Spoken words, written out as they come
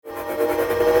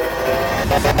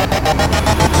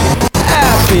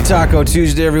Happy Taco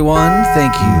Tuesday, everyone.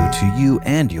 Thank you to you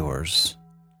and yours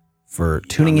for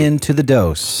tuning in to The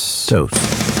Dose.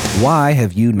 Why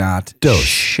have you not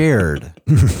shared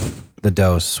The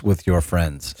Dose with your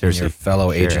friends and your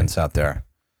fellow agents out there?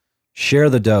 Share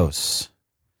The Dose.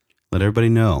 Let everybody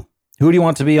know. Who do you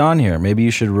want to be on here? Maybe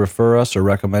you should refer us or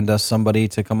recommend us somebody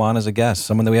to come on as a guest,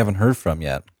 someone that we haven't heard from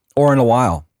yet or in a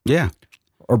while. Yeah.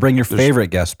 Or bring your favorite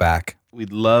guest back.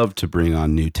 We'd love to bring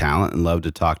on new talent and love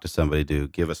to talk to somebody to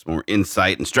give us more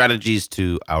insight and strategies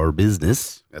to our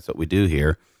business. That's what we do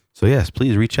here. So, yes,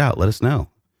 please reach out. Let us know.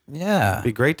 Yeah. It'd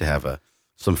be great to have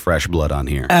some fresh blood on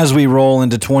here. As we roll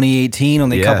into 2018,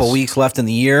 only a couple weeks left in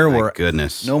the year. Thank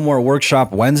goodness. No more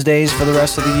workshop Wednesdays for the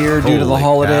rest of the year due to the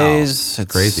holidays. It's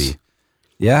crazy.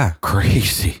 Yeah.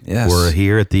 Crazy. Yes. We're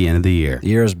here at the end of the year. The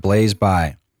year has blazed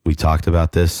by. We talked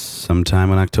about this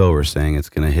sometime in October, saying it's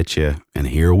going to hit you, and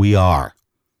here we are.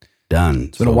 Done.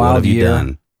 It's been a wild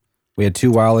year. We had two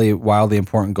wildly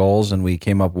important goals, and we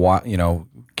came up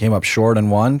short on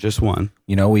one. Just one.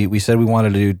 We said we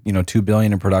wanted to do $2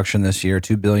 billion in production this year,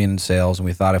 $2 billion in sales, and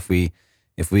we thought if we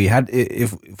could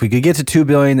get to $2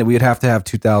 billion, that we would have to have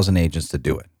 2,000 agents to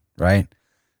do it, right?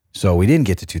 So we didn't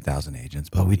get to 2,000 agents,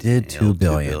 but we did $2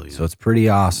 billion. So it's pretty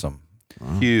awesome.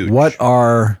 Wow. Huge.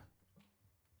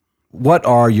 What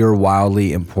are your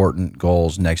wildly important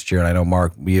goals next year? And I know,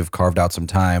 Mark, we have carved out some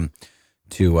time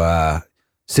to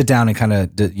sit down and kind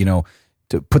of,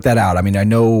 to put that out. I mean, I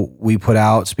know we put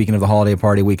out, speaking of the holiday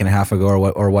party a week and a half ago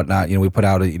or whatnot, we put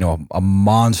out a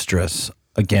monstrous,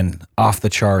 again, off the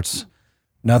charts,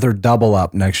 another double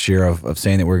up next year of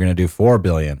saying that we're going to do $4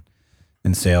 billion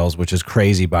in sales, which is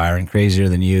crazy, Byron. Crazier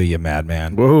than you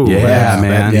madman. Whoa. Yeah,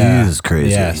 man. That is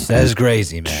crazy. Yes, that is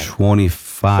crazy, man.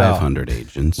 2,500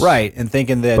 agents. Right, and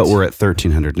thinking that... But we're at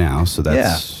 1,300 now, so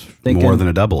that's more than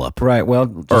a double up. Right, well,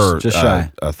 just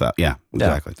shy. Yeah,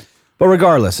 exactly. Yeah. But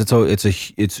regardless,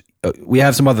 we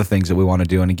have some other things that we want to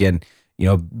do, and again,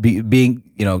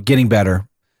 getting better,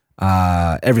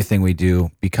 everything we do,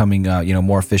 becoming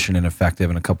more efficient and effective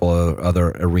in a couple of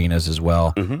other arenas as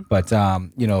well. Mm-hmm. But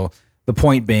the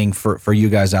point being for you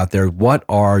guys out there, what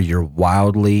are your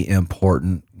wildly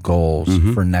important goals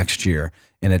for next year?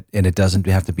 And it doesn't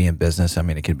have to be in business. I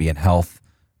mean, it could be in health,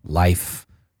 life,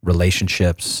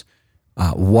 relationships.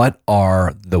 What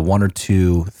are the one or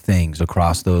two things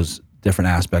across those different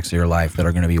aspects of your life that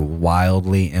are going to be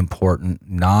wildly important,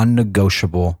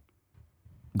 non-negotiable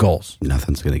goals?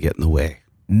 Nothing's going to get in the way.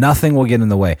 Nothing will get in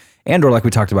the way. And or like we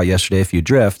talked about yesterday, if you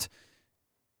drift,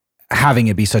 having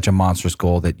it be such a monstrous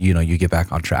goal that, you get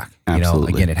back on track.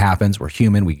 Absolutely. Again, it happens. We're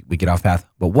human. We get off path.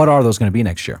 But what are those going to be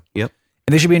next year? Yep.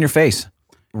 And they should be in your face.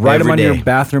 Write them on your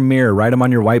bathroom mirror. Write them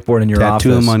on your whiteboard in your office.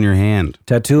 Tattoo them on your hand.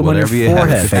 Tattoo them on your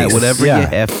forehead. Whatever you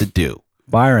have to do.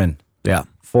 Byron. Yeah.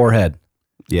 Forehead.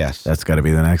 Yes. That's got to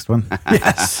be the next one.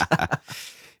 Yes.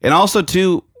 And also,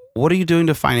 too, what are you doing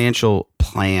to financial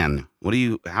plan?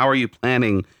 How are you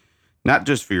planning, not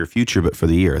just for your future, but for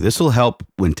the year? This will help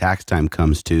when tax time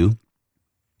comes, too,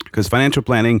 because financial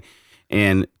planning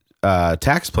and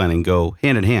tax planning go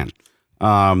hand in hand.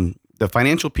 The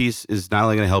financial piece is not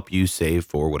only going to help you save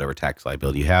for whatever tax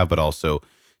liability you have, but also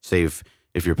save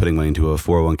if you're putting money into a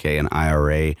 401k, an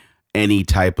IRA, any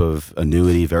type of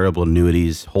annuity, variable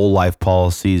annuities, whole life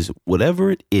policies,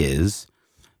 whatever it is.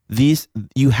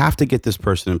 You have to get this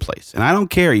person in place. And I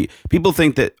don't care. People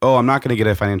think that, I'm not going to get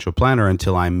a financial planner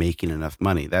until I'm making enough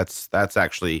money. That's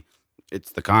actually,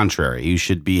 it's the contrary. You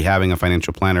should be having a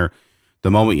financial planner the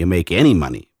moment you make any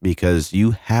money, because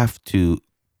you have to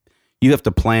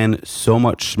plan so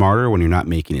much smarter when you're not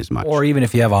making as much. Or even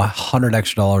if you have $100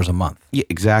 extra a month. Yeah,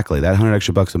 exactly. That $100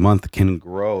 extra a month can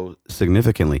grow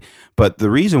significantly. But the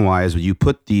reason why is you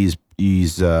put these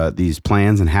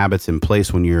plans and habits in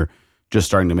place when you're just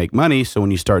starting to make money. So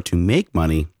when you start to make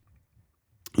money,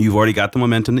 you've already got the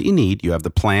momentum that you need. You have the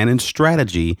plan and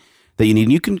strategy that you need.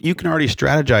 And you can already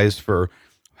strategize for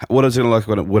what is it going to look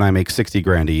like when I make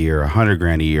 $60,000 a year,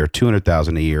 $100,000 a year,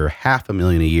 $200,000 a year,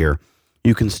 $500,000 a year.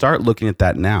 You can start looking at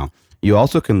that now. You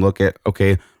also can look at,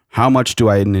 okay, how much do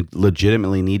I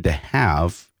legitimately need to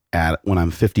have when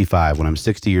I'm 55, when I'm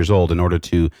 60 years old in order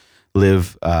to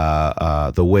live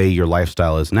the way your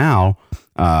lifestyle is now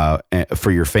for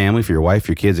your family, for your wife,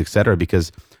 your kids, et cetera,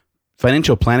 because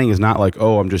financial planning is not like,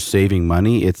 I'm just saving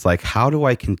money. It's like, how do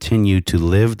I continue to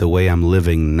live the way I'm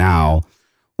living now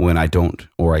when I don't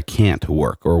or I can't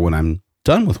work or when I'm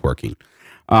done with working?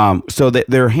 So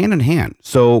they're hand in hand.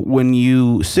 So when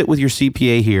you sit with your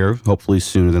CPA here, hopefully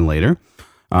sooner than later,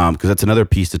 because that's another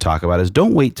piece to talk about, is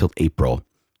don't wait till April.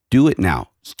 Do it now.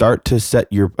 Start to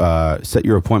set your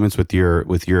appointments with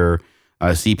your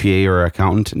a CPA or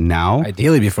accountant now.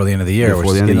 Ideally before the end of the year, which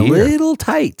is getting a little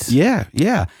tight. Yeah.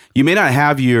 You may not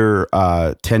have your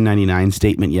 1099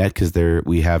 statement yet because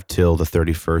we have till the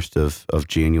 31st of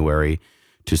January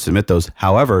to submit those.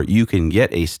 However, you can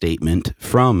get a statement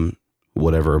from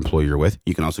whatever employer you're with.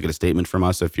 You can also get a statement from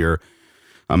us if you're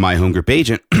a My Home Group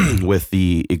agent with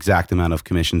the exact amount of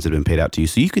commissions that have been paid out to you.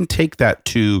 So you can take that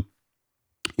to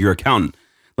your accountant,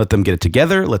 let them get it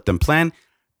together, let them plan.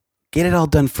 Get it all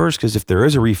done first, because if there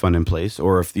is a refund in place,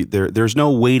 or if there's no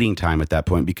waiting time at that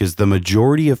point, because the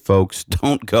majority of folks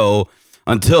don't go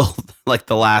until like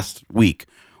the last week,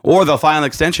 or they'll file an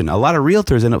extension. A lot of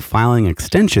realtors end up filing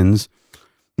extensions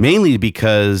mainly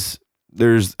because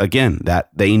there's, again, that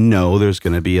they know there's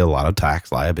going to be a lot of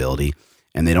tax liability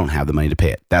and they don't have the money to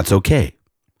pay it. That's okay.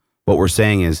 What we're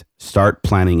saying is start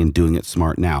planning and doing it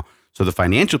smart now. So the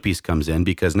financial piece comes in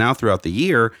because now throughout the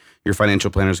year, your financial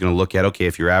planner is going to look at, okay,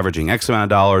 if you're averaging X amount of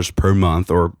dollars per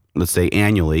month, or let's say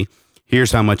annually,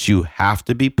 here's how much you have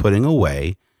to be putting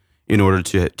away in order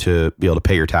to be able to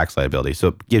pay your tax liability. So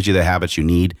it gives you the habits you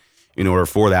need in order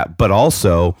for that. But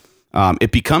also,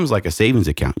 it becomes like a savings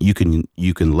account. You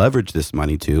can leverage this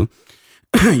money too.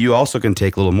 You also can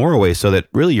take a little more away so that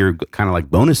really you're kind of like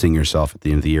bonusing yourself at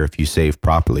the end of the year if you save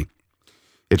properly.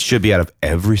 It should be out of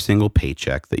every single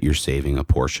paycheck that you're saving a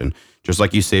portion. Just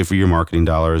like you save for your marketing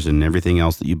dollars and everything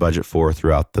else that you budget for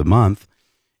throughout the month,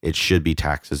 it should be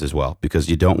taxes as well, because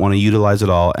you don't want to utilize it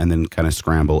all and then kind of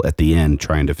scramble at the end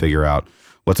trying to figure out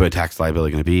what's my tax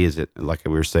liability going to be. Is it, like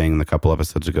we were saying a couple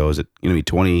episodes ago, is it going to be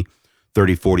 20,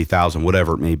 30, 40,000,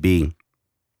 whatever it may be?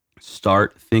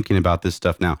 Start thinking about this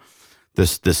stuff now. The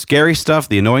scary stuff,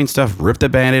 the annoying stuff, rip the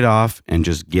Band-Aid off and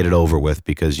just get it over with,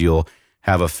 because you'll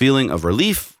have a feeling of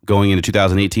relief going into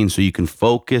 2018 so you can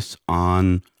focus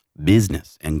on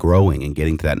business and growing and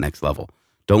getting to that next level.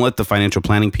 Don't let the financial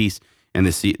planning piece and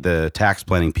the tax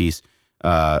planning piece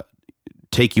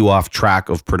take you off track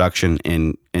of production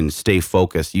and stay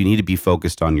focused. You need to be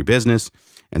focused on your business.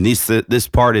 And this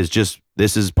part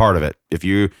is part of it. If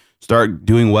you start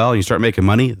doing well and you start making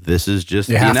money, this is just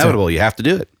inevitable. You have to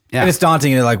do it. Yeah. And it's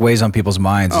daunting. It like weighs on people's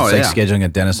minds. It's like scheduling a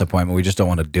dentist appointment. We just don't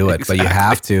want to do it, exactly. But you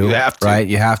have to. You have to. Right?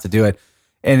 You have to do it.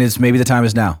 And it's maybe the time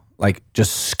is now. Like,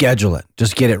 just schedule it.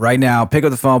 Just get it right now. Pick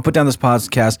up the phone. Put down this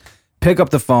podcast. Pick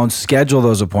up the phone. Schedule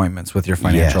those appointments with your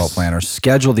financial planner.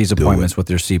 Schedule these appointments with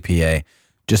your CPA.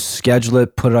 Just schedule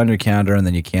it. Put it on your calendar, and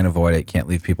then you can't avoid it. Can't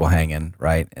leave people hanging,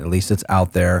 right? At least it's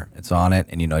out there. It's on it,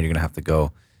 and you know you're going to have to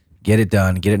go get it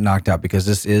done, get it knocked out, because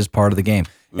this is part of the game.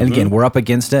 And again, we're up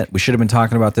against it. We should have been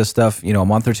talking about this stuff, a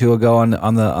month or two ago on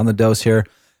the dose here.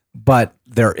 But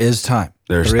there is time.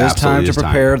 There is time to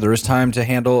prepare. There is time to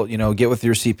handle. Get with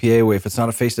your CPA. If it's not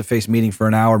a face-to-face meeting for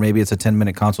an hour, maybe it's a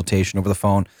 10-minute consultation over the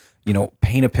phone.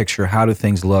 Paint a picture. How do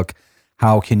things look?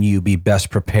 How can you be best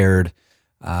prepared?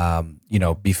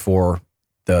 Before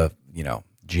the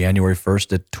January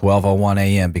 1st at 12:01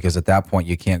 a.m. Because at that point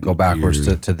you can't go backwards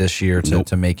to this year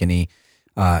to make any.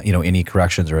 Any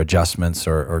corrections or adjustments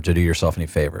or to do yourself any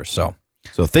favors. So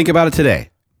think about it today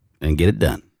and get it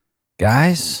done.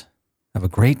 Guys, have a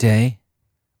great day,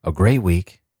 a great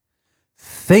week.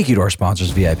 Thank you to our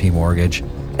sponsors, VIP Mortgage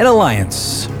and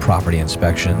Alliance Property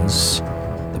Inspections,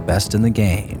 the best in the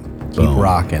game. Keep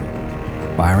rocking.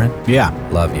 Byron? Yeah.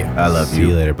 Love you. I love you. See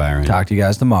you later, Byron. Talk to you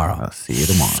guys tomorrow. I'll see you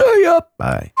tomorrow. See ya.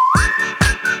 Bye.